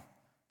now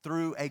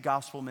through a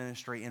gospel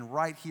ministry, and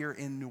right here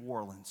in New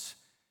Orleans.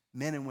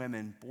 men and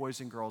women,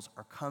 boys and girls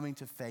are coming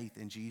to faith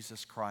in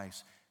Jesus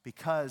Christ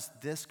because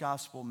this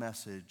gospel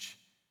message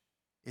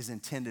is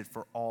intended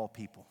for all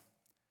people,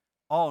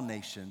 all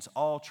nations,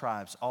 all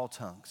tribes, all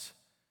tongues.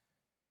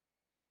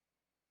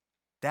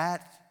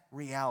 That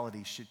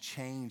reality should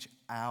change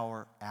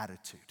our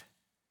attitude.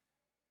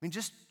 I mean,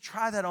 just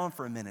try that on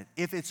for a minute.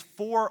 If it's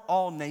for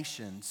all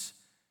nations,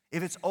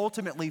 if it's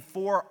ultimately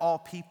for all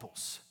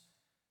peoples,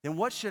 then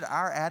what should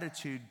our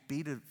attitude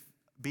be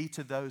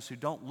to those who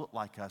don't look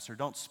like us or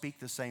don't speak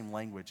the same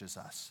language as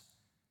us?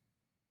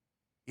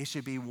 It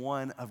should be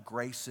one of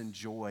grace and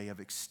joy, of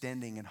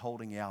extending and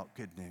holding out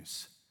good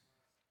news.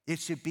 It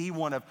should be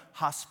one of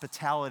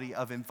hospitality,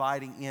 of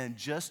inviting in,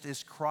 just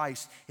as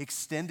Christ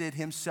extended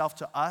himself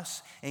to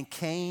us and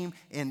came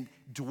and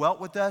dwelt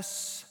with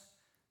us.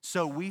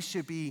 So we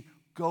should be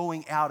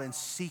going out and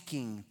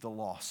seeking the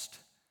lost,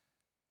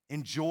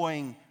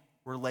 enjoying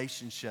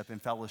relationship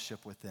and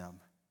fellowship with them.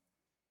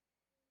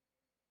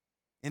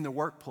 In the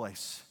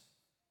workplace,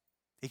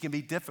 it can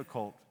be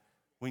difficult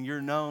when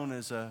you're known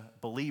as a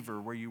believer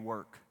where you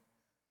work.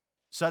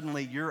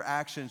 Suddenly, your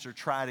actions are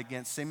tried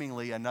against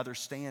seemingly another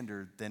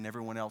standard than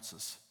everyone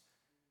else's.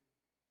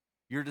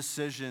 Your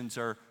decisions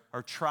are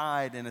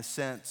tried in a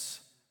sense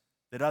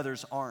that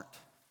others aren't.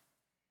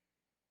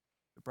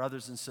 But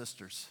brothers and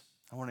sisters,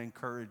 I want to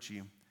encourage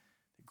you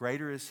that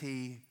greater is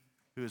he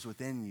who is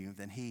within you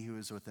than he who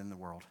is within the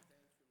world.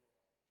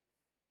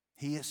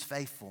 He is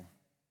faithful.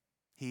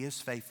 He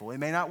is faithful. It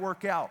may not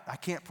work out. I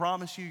can't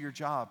promise you your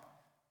job.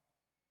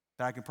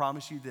 But I can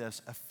promise you this,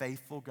 a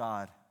faithful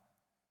God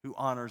who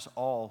honors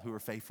all who are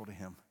faithful to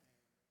him.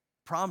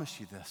 Promise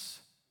you this.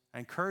 I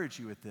encourage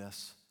you with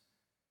this.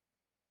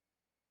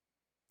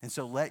 And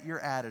so let your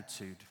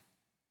attitude,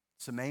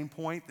 it's the main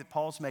point that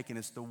Paul's making.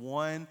 It's the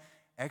one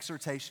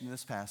exhortation in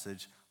this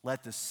passage.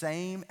 Let the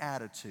same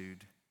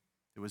attitude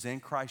that was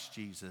in Christ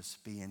Jesus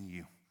be in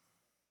you.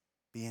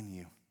 Be in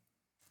you.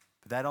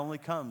 But that only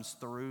comes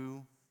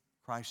through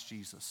Christ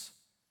Jesus.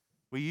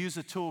 We use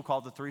a tool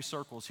called the 3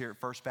 circles here at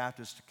First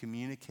Baptist to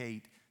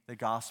communicate the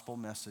gospel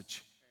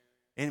message.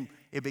 And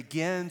it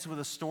begins with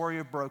a story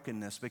of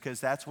brokenness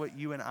because that's what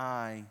you and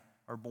I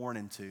are born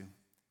into.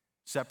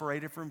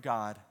 Separated from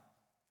God,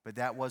 but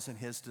that wasn't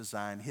his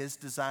design. His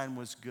design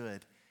was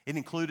good. It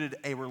included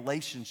a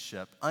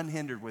relationship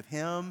unhindered with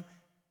him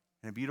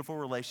and a beautiful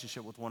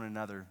relationship with one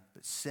another.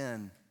 But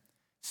sin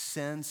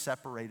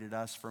separated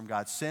us from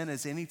God. Sin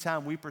is any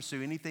time we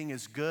pursue anything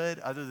as good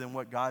other than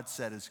what God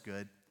said is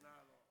good.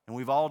 And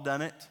we've all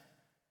done it.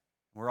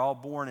 We're all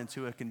born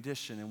into a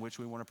condition in which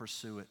we want to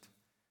pursue it.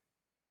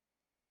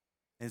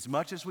 As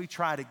much as we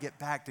try to get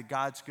back to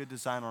God's good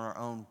design on our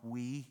own,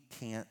 we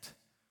can't.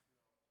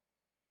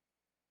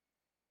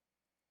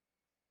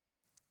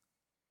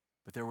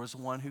 But there was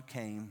one who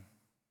came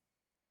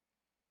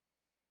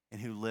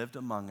and who lived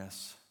among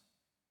us,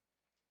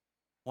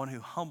 one who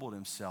humbled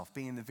himself,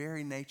 being the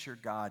very nature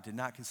of God, did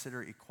not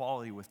consider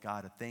equality with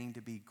God a thing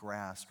to be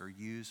grasped or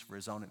used for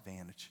his own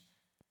advantage.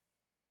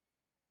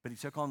 But he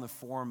took on the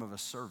form of a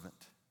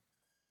servant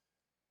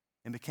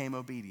and became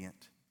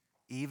obedient,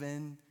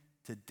 even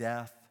to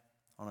death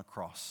on a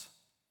cross.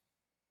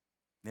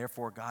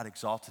 Therefore, God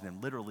exalted him,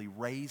 literally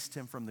raised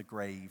him from the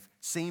grave,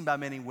 seen by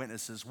many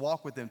witnesses,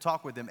 walked with them,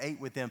 talked with them, ate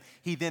with them.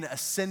 He then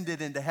ascended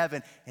into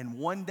heaven, and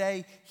one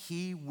day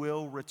he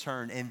will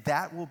return. And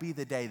that will be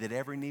the day that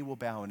every knee will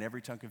bow and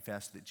every tongue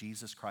confess that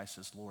Jesus Christ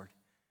is Lord.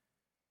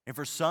 And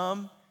for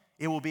some,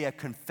 it will be a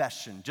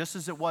confession, just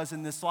as it was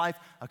in this life,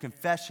 a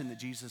confession that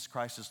Jesus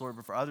Christ is Lord.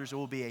 But for others, it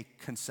will be a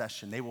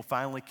concession. They will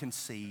finally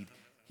concede,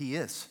 He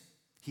is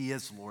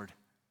Lord.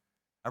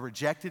 I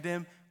rejected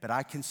him, but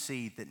I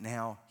concede that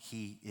now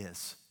he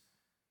is.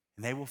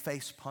 And they will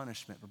face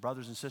punishment. But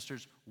brothers and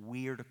sisters,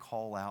 we are to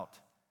call out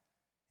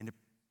and to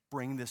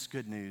bring this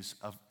good news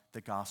of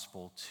the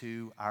gospel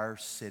to our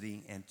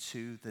city and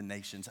to the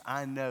nations.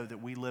 I know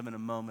that we live in a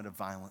moment of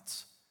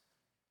violence.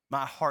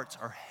 My hearts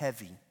are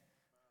heavy.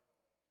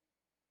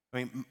 I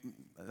mean,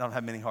 I don't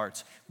have many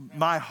hearts.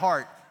 My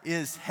heart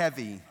is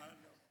heavy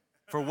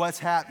for what's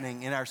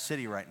happening in our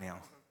city right now.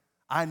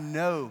 I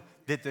know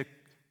that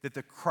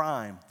the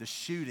crime, the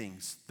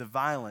shootings, the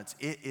violence,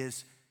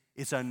 it's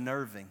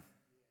unnerving.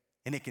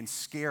 And it can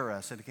scare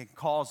us and it can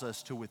cause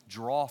us to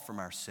withdraw from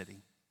our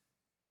city.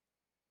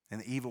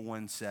 And the evil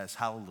one says,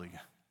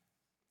 hallelujah.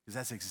 Because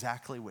that's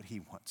exactly what he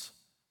wants.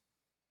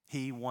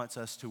 He wants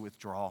us to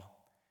withdraw.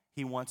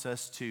 He wants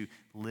us to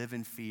live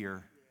in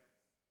fear.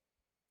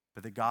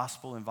 But the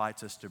gospel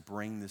invites us to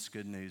bring this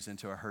good news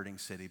into a hurting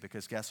city.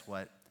 Because guess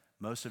what?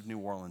 Most of New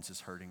Orleans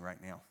is hurting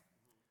right now.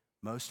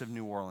 Most of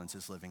New Orleans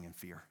is living in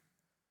fear.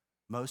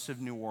 Most of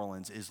New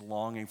Orleans is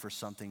longing for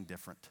something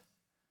different.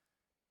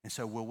 And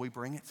so will we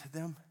bring it to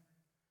them?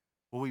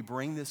 Will we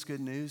bring this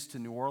good news to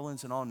New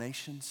Orleans and all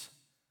nations?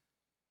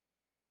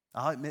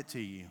 I'll admit to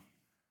you,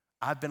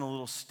 I've been a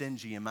little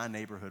stingy in my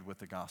neighborhood with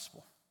the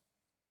gospel.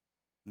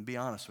 And be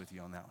honest with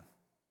you on that one.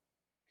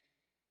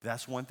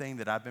 That's one thing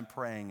that I've been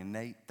praying, and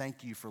Nate,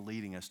 thank you for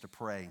leading us to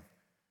pray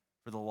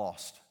for the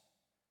lost,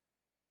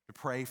 to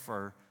pray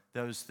for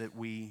those that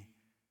we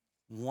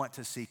want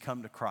to see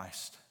come to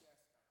Christ.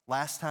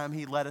 Last time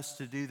he led us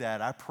to do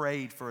that, I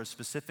prayed for a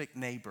specific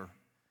neighbor.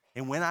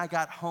 And when I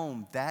got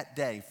home that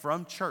day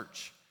from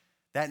church,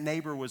 that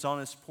neighbor was on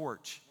his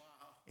porch.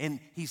 And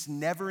he's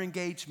never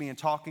engaged me in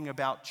talking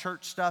about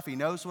church stuff. He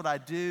knows what I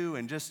do,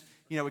 and just,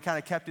 we kind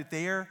of kept it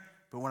there.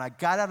 But when I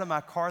got out of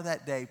my car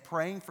that day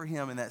praying for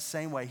him in that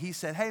same way, he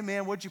said, "Hey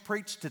man, what'd you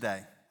preach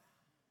today?"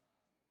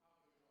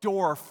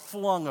 Door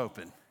flung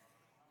open.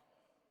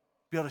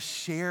 Be able to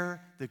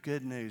share the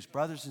good news.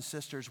 Brothers and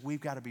sisters,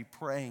 we've got to be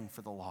praying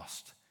for the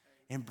lost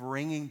and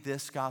bringing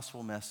this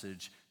gospel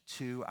message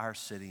to our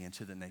city and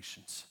to the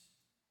nations.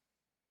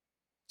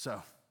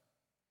 So,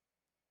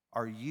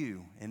 are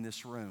you in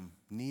this room,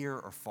 near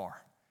or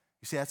far?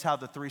 You see, that's how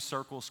the three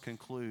circles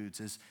concludes,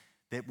 is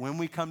that when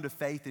we come to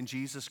faith in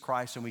Jesus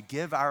Christ and we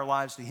give our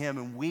lives to him,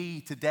 and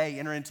we today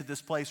enter into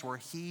this place where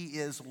he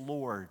is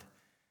Lord,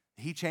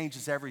 he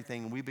changes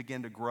everything, and we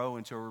begin to grow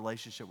into a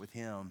relationship with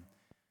him.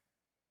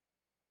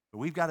 But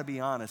we've got to be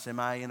honest.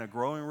 Am I in a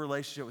growing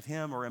relationship with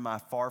him, or am I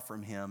far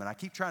from him? And I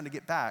keep trying to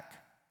get back,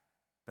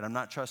 but I'm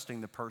not trusting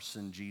the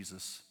person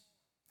Jesus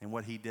and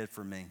what he did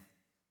for me.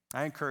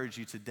 I encourage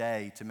you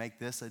today to make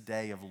this a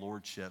day of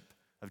lordship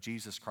of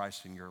Jesus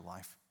Christ in your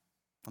life.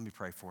 Let me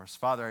pray for us.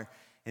 Father,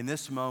 in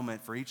this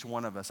moment for each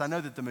one of us, I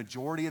know that the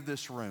majority of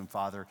this room,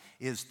 Father,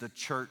 is the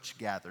church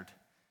gathered.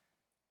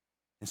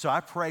 And so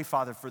I pray,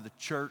 Father, for the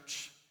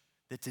church,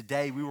 that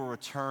today we will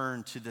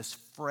return to this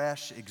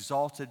fresh,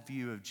 exalted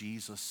view of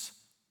Jesus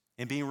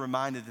and being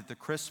reminded that the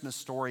Christmas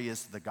story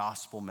is the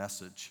gospel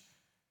message,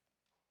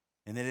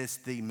 and that it's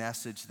the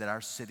message that our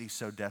city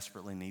so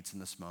desperately needs in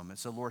this moment.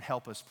 So Lord,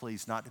 help us,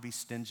 please, not to be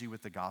stingy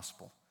with the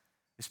gospel,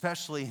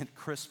 especially in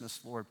Christmas,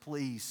 Lord.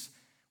 Please,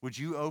 would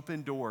you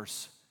open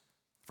doors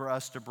for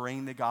us to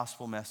bring the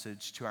gospel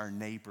message to our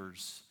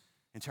neighbors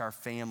and to our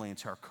family and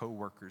to our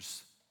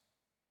coworkers.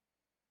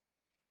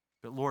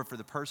 But Lord, for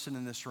the person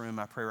in this room,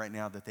 I pray right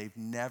now that they've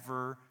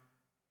never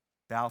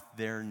bowed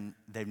their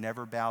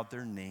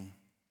knee,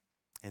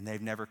 and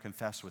they've never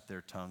confessed with their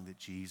tongue that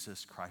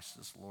Jesus Christ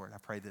is Lord. I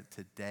pray that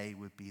today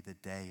would be the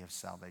day of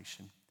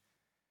salvation,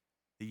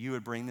 that you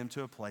would bring them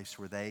to a place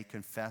where they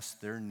confess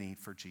their need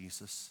for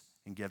Jesus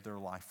and give their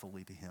life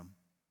fully to him.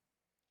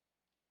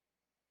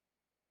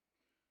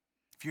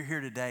 If you're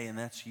here today and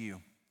that's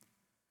you,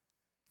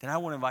 then I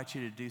want to invite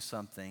you to do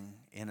something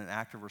in an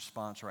act of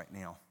response right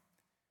now.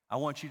 I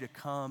want you to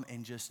come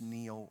and just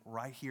kneel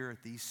right here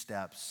at these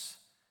steps,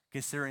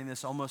 considering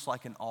this almost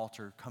like an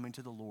altar, coming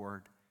to the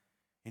Lord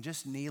and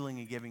just kneeling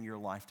and giving your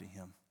life to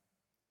him.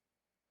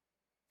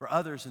 For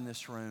others in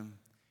this room,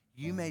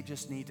 you may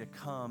just need to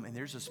come, and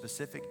there's a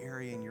specific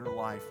area in your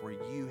life where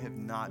you have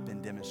not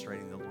been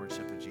demonstrating the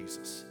lordship of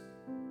Jesus.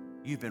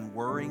 You've been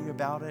worrying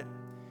about it,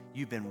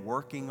 you've been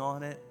working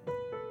on it,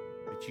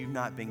 but you've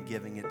not been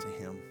giving it to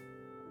him.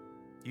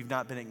 You've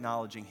not been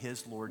acknowledging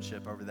his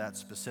lordship over that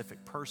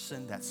specific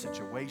person, that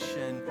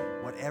situation,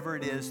 whatever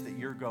it is that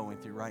you're going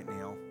through right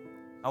now.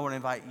 I want to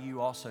invite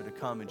you also to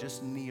come and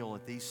just kneel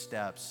at these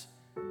steps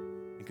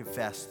and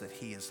confess that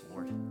he is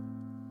Lord.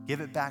 Give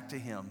it back to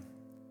him.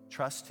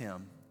 Trust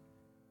him.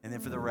 And then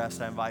for the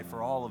rest, I invite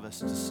for all of us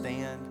to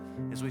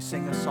stand as we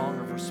sing a song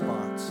of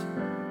response.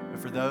 But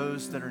for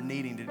those that are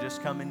needing to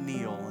just come and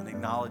kneel and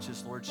acknowledge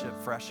his lordship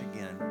fresh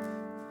again,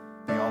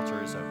 the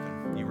altar is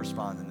open. You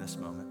respond in this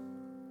moment.